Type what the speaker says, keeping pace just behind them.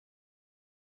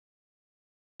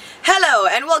Hello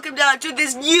and welcome down to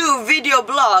this new video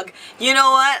blog. You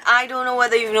know what? I don't know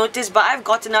whether you've noticed, but I've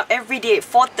gotten up every day at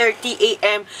 4:30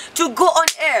 AM to go on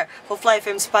air for Fly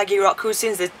FM's Pagi Rock Crew,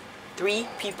 since the 3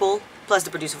 people plus the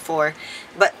producer 4.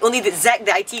 But only the Zach,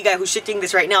 the IT guy who's shooting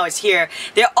this right now, is here.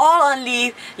 They're all on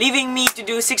leave, leaving me to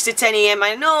do 6 to 10 AM.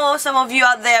 I know some of you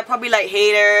out there are probably like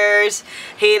haters,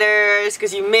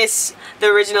 because you miss the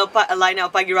original lineup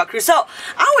of Pagi Rock Crew. So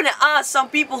I want to ask some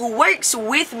people who works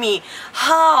with me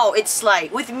how it's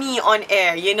like with me on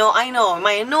air. You know, I know, am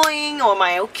I annoying or am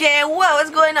I okay? Well,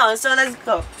 what's going on? So let's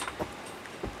go.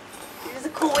 This is a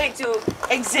cool way to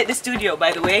exit the studio,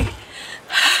 by the way.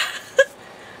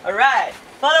 Alright,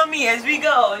 follow me as we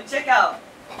go and check out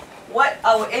what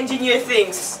our engineer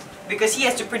thinks, because he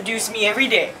has to produce me every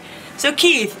day. So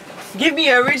Keith, give me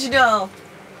your original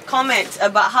comment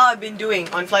about how I've been doing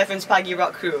on Fly FM's Pagi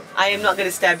Rock Crew. I am not going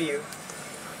to stab you.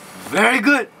 Very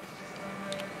good.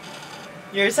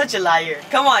 You're such a liar.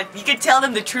 Come on, you can tell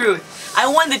them the truth. I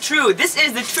want the truth. This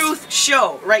is the truth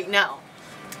show right now.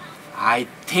 I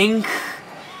think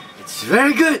it's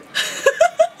very good.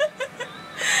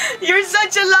 You're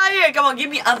such a liar! Come on,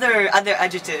 give me other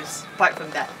adjectives apart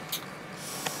from that.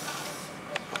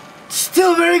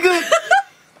 Still very good.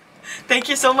 Thank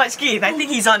you so much, Keith. I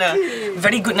think he's on a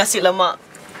very good nasi lemak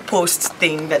post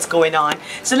thing that's going on.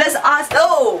 So let's ask.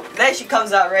 Oh, there she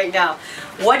comes out right now.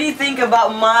 What do you think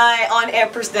about my on-air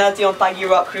personality on Pagi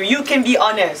Rock Crew? You can be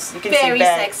honest. You can say Very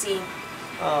bad. sexy.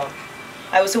 Oh,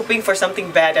 I was hoping for something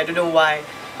bad. I don't know why.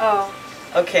 Oh.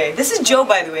 Okay, this is Jo,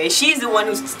 by the way. She's the one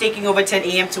who's taking over 10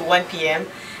 AM to 1 PM.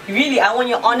 Really, I want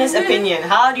your honest opinion.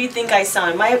 How do you think I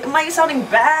sound? Am I sounding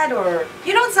bad or?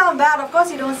 You don't sound bad. Of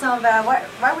course you don't sound bad.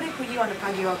 Why would they put you on the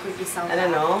Pagi Rock Crew if you sound bad? I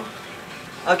don't know.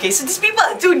 Okay, so these people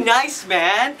are too nice,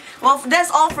 man. Well, that's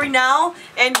all for now.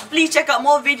 And please check out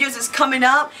more videos that's coming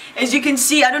up. As you can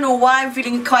see, I don't know why I'm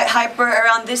feeling quite hyper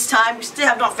around this time. We still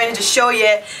have not finished the show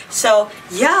yet. So,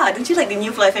 yeah, don't you like the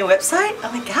new Fly FM website?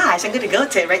 Oh my gosh, I'm gonna go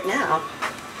to it right now.